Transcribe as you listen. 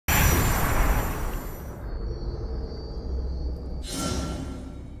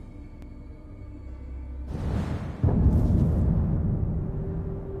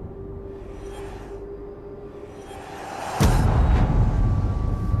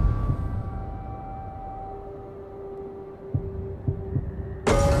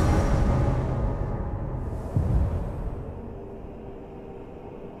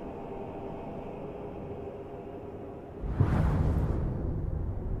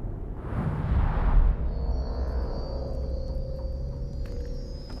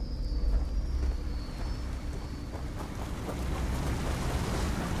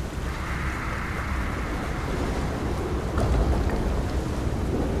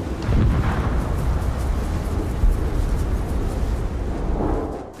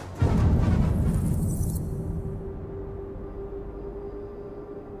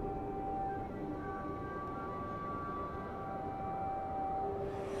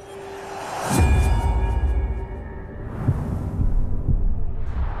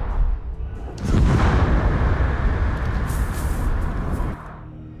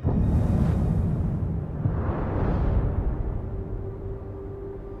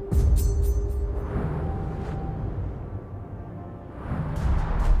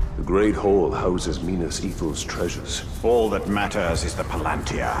Great Hall houses Minas Ethel's treasures. All that matters is the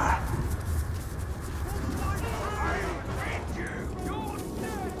Palantir.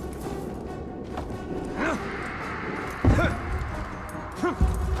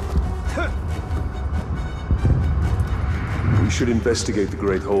 We should investigate the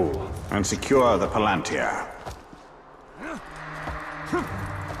Great Hall. And secure the Palantir.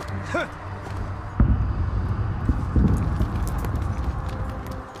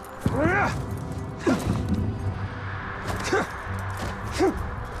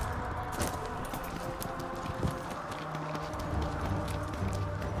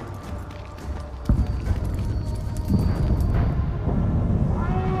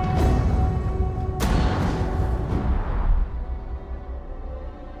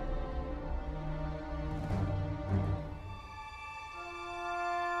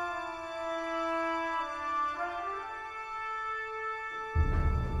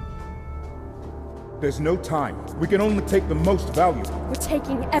 There's no time. We can only take the most valuable. We're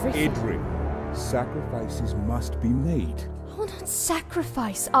taking everything. Idri, sacrifices must be made. I will not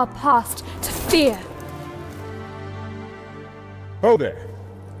sacrifice our past to fear. Oh there.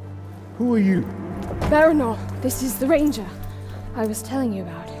 Who are you? Baranor, this is the ranger I was telling you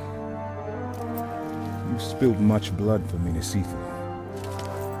about. You've spilled much blood for Minas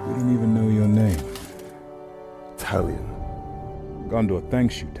Ithil. We don't even know your name. Talion. Gondor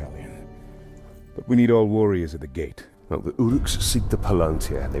thanks you, Talion. But we need all warriors at the gate. Well, the Uruks seek the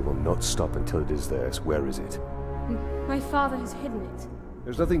Palantir. They will not stop until it is theirs. Where is it? My father has hidden it.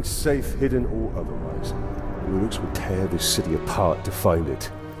 There's nothing safe, hidden or otherwise. The Uruks will tear this city apart to find it.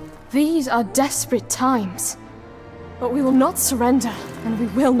 These are desperate times. But we will not surrender, and we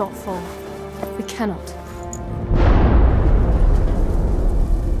will not fall. We cannot.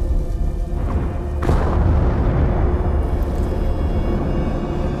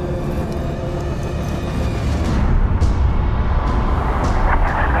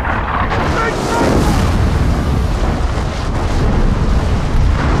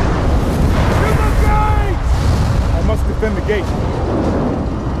 Defend the gate.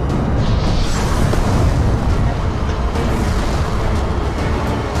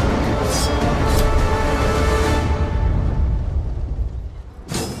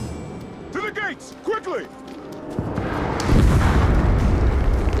 To the gates, quickly!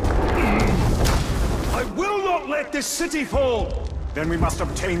 I will not let this city fall! Then we must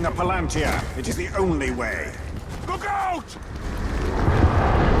obtain the Palantir. It is the only way. Look out!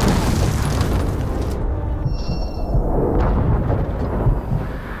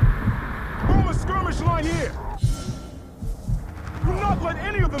 Line here! Do not let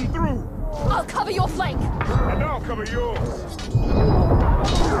any of them through! I'll cover your flank! And I'll cover yours!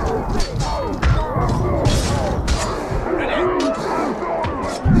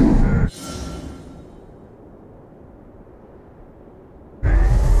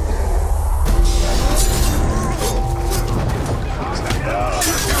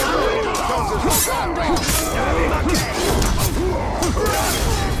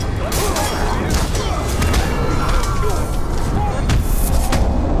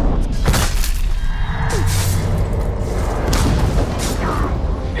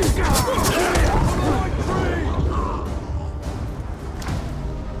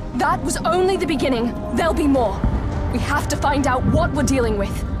 That was only the beginning. There'll be more. We have to find out what we're dealing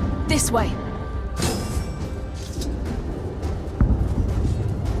with. This way.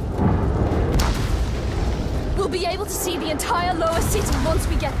 We'll be able to see the entire lower city once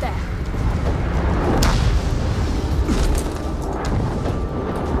we get there.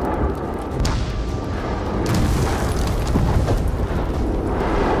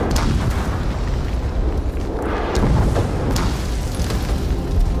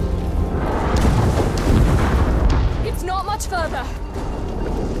 Further.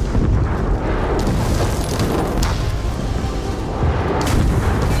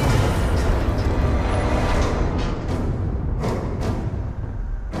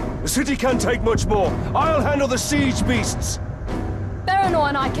 The city can't take much more. I'll handle the siege beasts. Baranor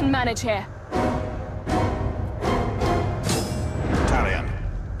and I can manage here. Talion,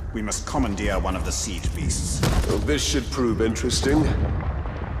 we must commandeer one of the siege beasts. Well, this should prove interesting.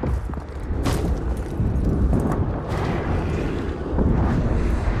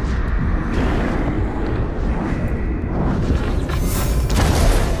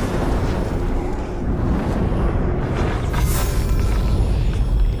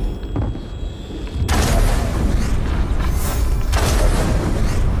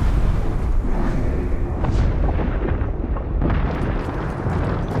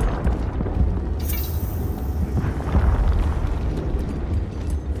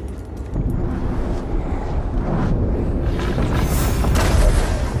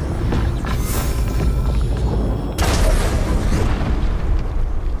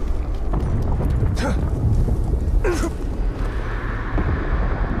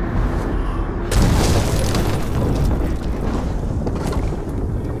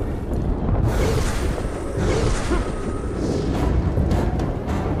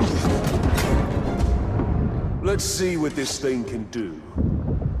 Let's see what this thing can do.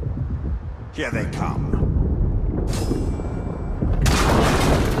 Here they come.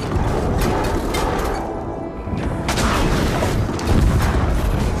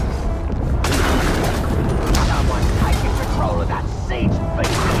 Someone taking control of that siege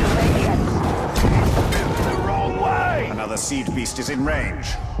beast, you idiots! It's the wrong way! Another seed beast is in range.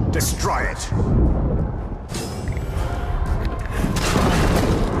 Destroy it.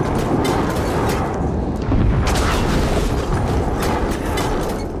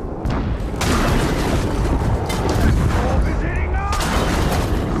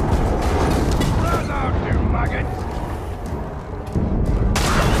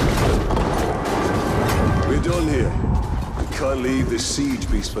 Leave this siege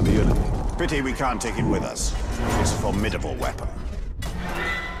beast for the enemy. Pity we can't take it with us. It's a formidable weapon.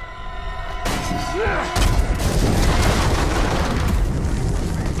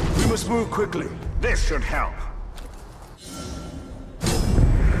 We must move quickly. This should help.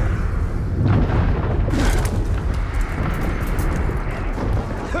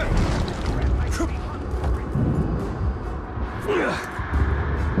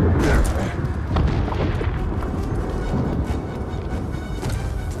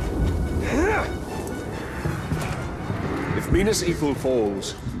 Minas Ithil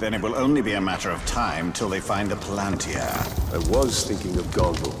falls. Then it will only be a matter of time till they find the Palantir. I was thinking of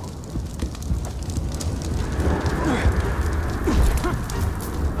Gondor.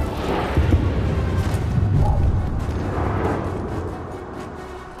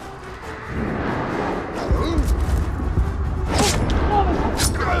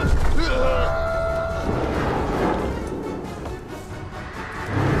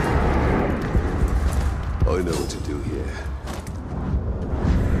 I know what to do here.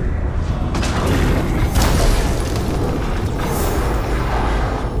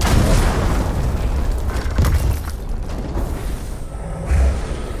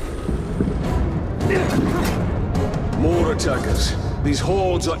 More attackers. These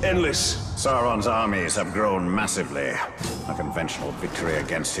hordes are endless. Sauron's armies have grown massively. A conventional victory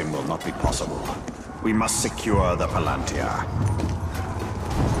against him will not be possible. We must secure the Palantir.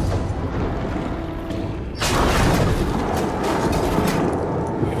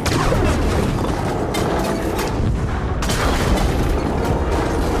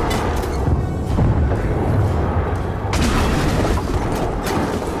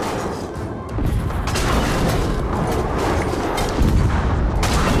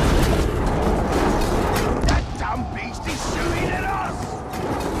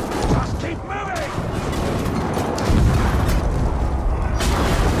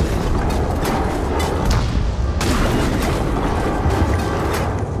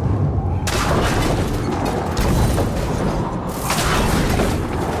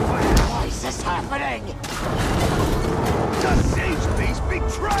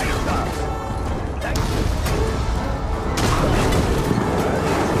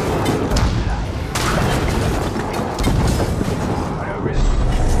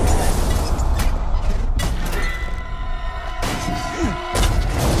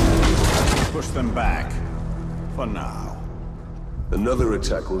 Them back. For now. Another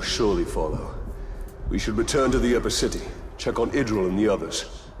attack will surely follow. We should return to the upper city, check on Idril and the others.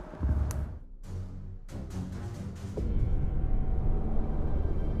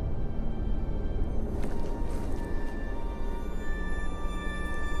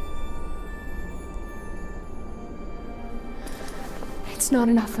 It's not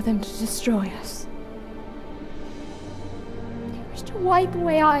enough for them to destroy us. They wish to wipe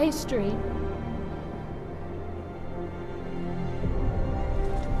away our history.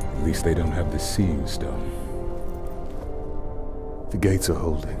 At least they don't have the Seeing Stone. The gates are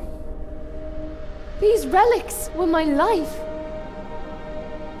holding. These relics were my life.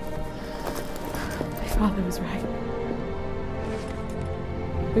 My father was right.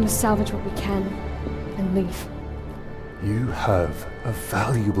 We must salvage what we can and leave. You have a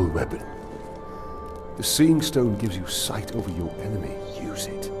valuable weapon. The Seeing Stone gives you sight over your enemy. Use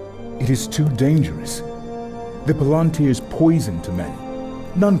it. It is too dangerous. The Palantir is poison to men.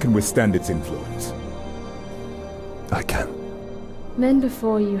 None can withstand its influence. I can. Men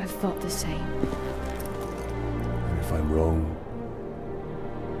before you have thought the same. And if I'm wrong,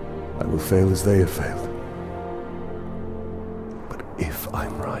 I will fail as they have failed. But if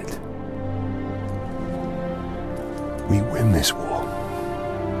I'm right, we win this war.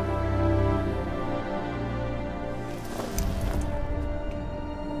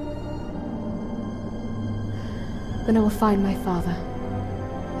 Then I will find my father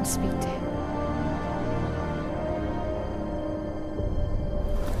and speak to him.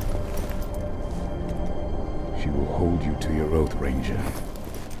 She will hold you to your oath, Ranger.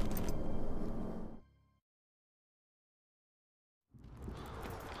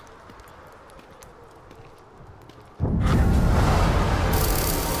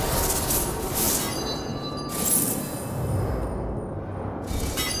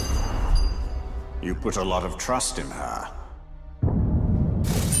 You put a lot of trust in her.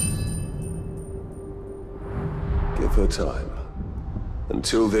 Give her time.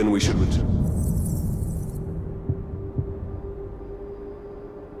 Until then, we should return.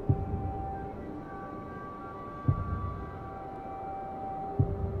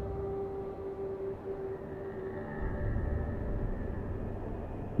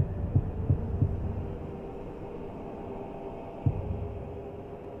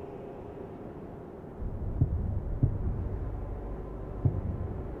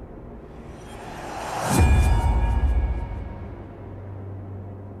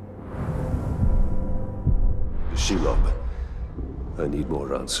 Shelob, I need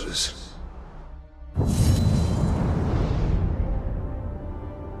more answers.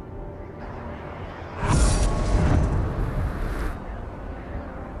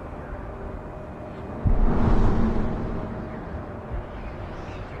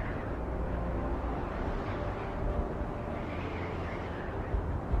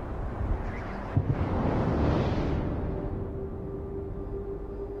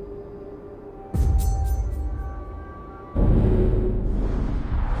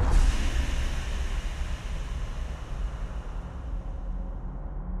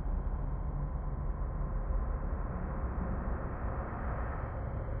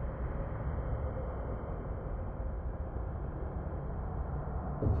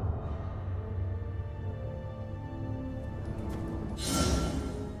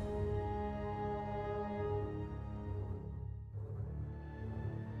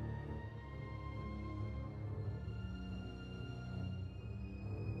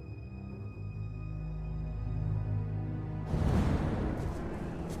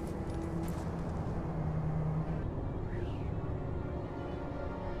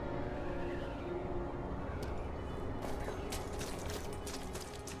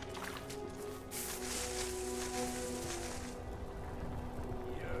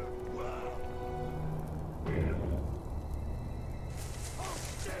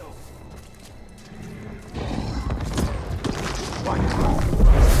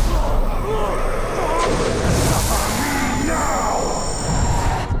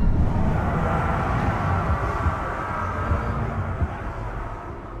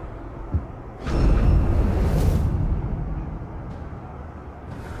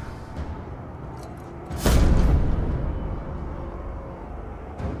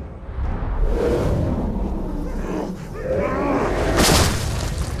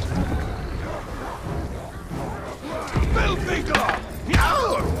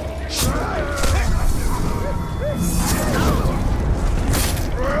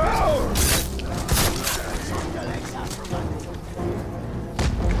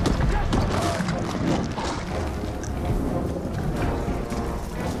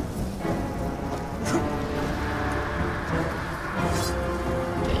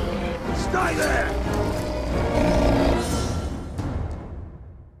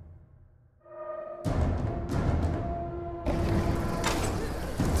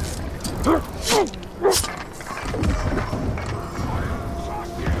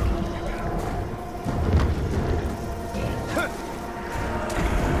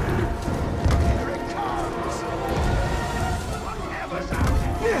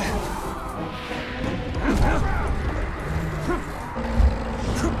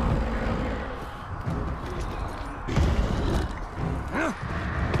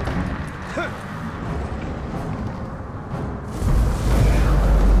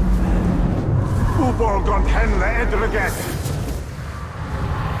 Borgon Henle Edriget!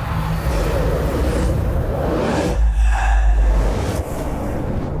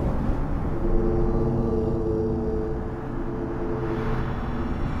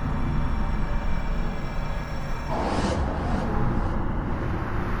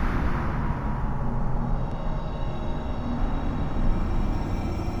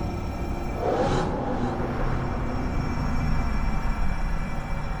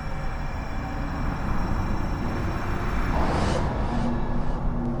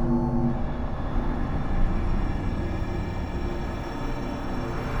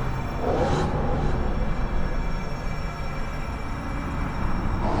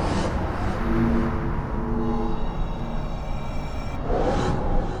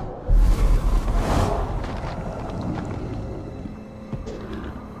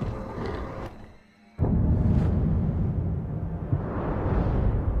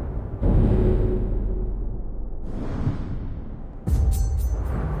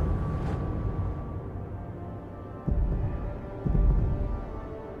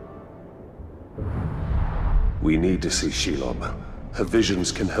 We need to see Shelob. Her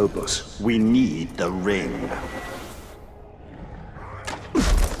visions can help us. We need the ring.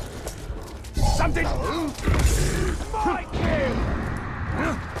 Something! My kill!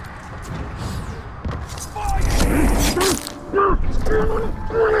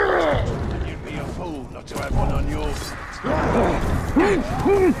 You'd be a fool not to have one on your...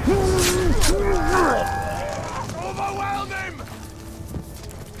 Overwhelm him!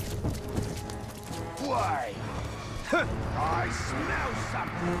 Why? I smell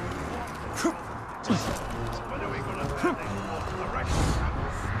something! When are we gonna find the rest of them?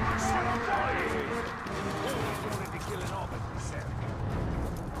 Already killing all but myself.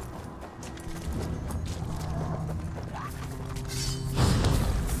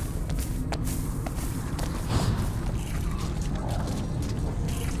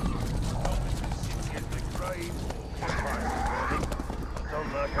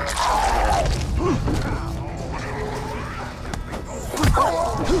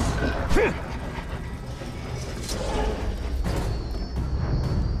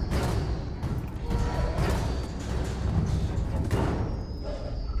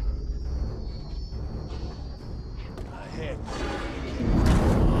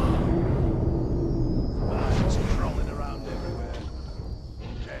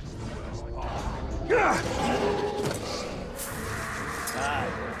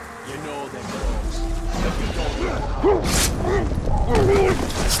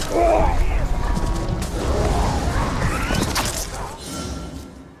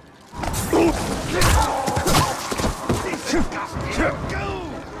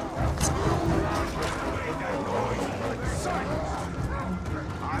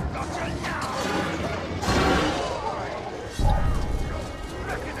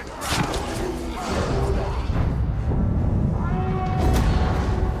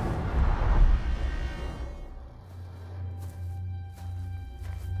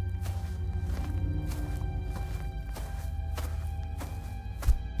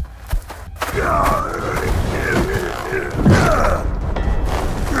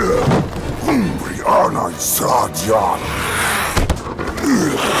 John.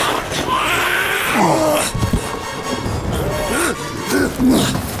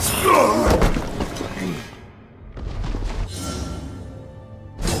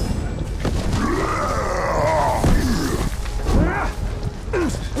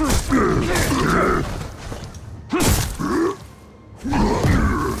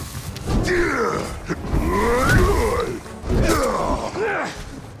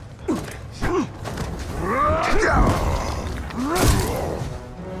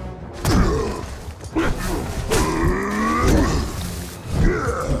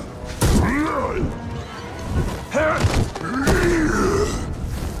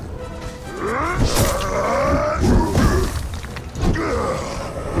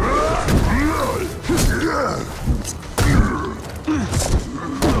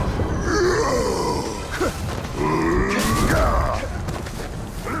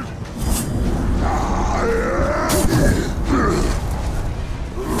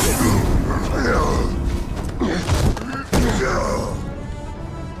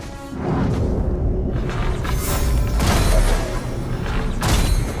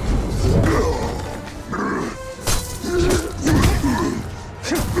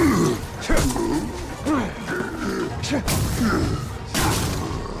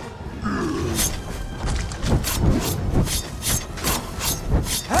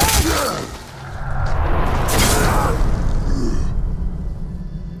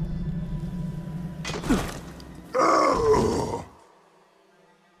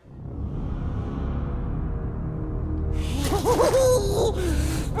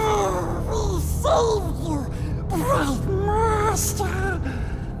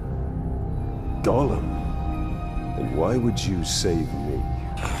 Why would you save me?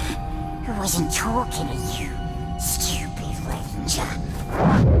 I wasn't talking to you, stupid ranger.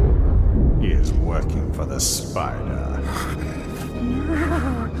 He is working for the spider.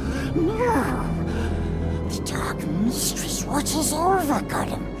 No. The Dark Mistress watches over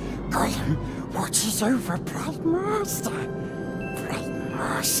Gollum. Gollum watches over Bright Master. Bright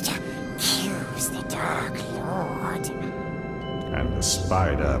Master kills the Dark Lord. And the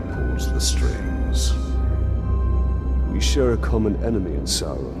spider pulls the strings. We share a common enemy in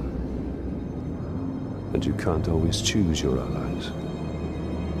Sauron. And you can't always choose your allies.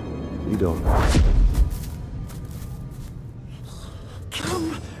 Lead on.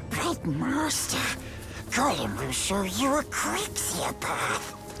 Come, Bright Master. Gollum will show you a quicker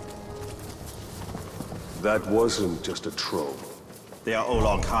path. That wasn't just a troll. They are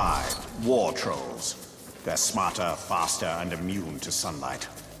Olog High, war trolls. They're smarter, faster, and immune to sunlight.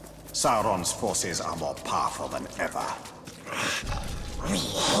 Sauron's forces are more powerful than ever. We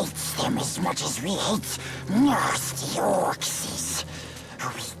hate them as much as we hate nasty orcs.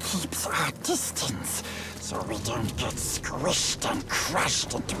 We keep our distance so we don't get squished and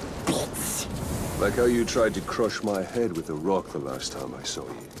crushed into bits. Like how you tried to crush my head with a rock the last time I saw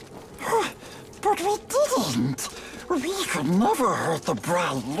you. But we didn't. We could never hurt the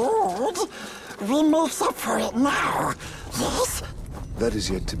Bright Lord. We make up for it now, yes? That is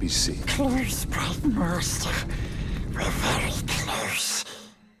yet to be seen. Close, Bright Master. We're very close.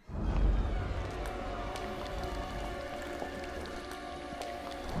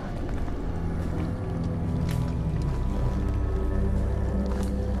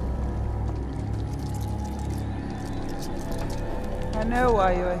 I know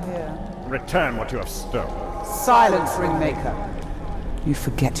why you are here. Return what you have stolen. Silence, Ringmaker. You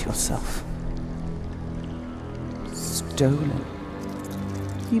forget yourself. Stolen.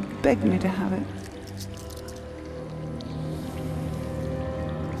 You begged me to have it.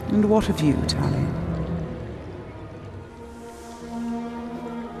 And what of you, Tally?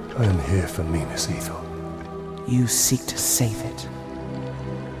 I am here for Minas Ithil. You seek to save it,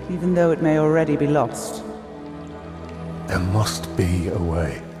 even though it may already be lost. There must be a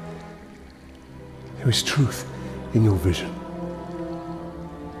way. There is truth in your vision.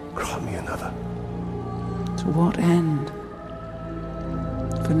 Grant me another. To what end?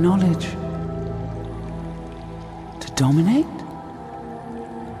 For knowledge? To dominate?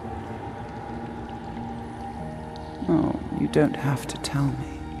 Oh, you don't have to tell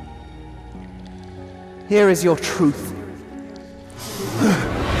me. Here is your truth.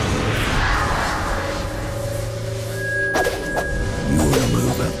 You want to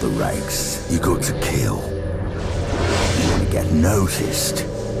move up the ranks, you got to kill. You want to get noticed,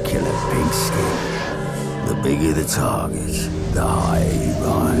 kill a pink skin. The bigger the target, the higher you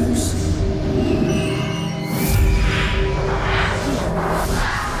rise.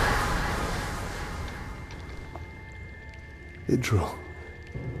 Idril.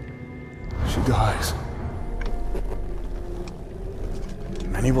 She dies.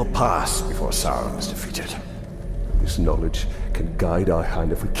 Many will pass before Sauron is defeated. This knowledge can guide our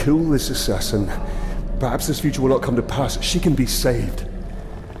hand. If we kill this assassin, perhaps this future will not come to pass. She can be saved.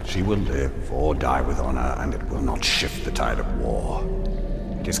 She will live or die with honor, and it will not shift the tide of war.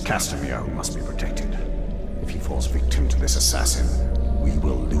 It is Castamere who must be protected. If he falls victim to this assassin, we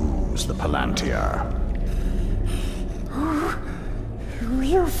will lose the Palantir.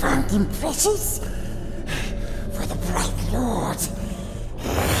 You found him precious? For the Bright Lord.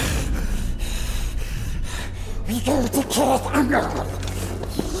 We go to Kirith Angol.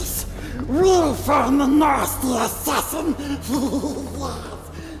 Yes, we'll find the nasty assassin. Yes.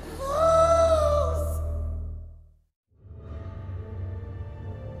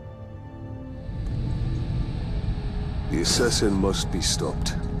 The assassin must be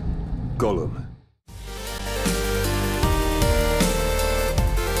stopped. Gollum,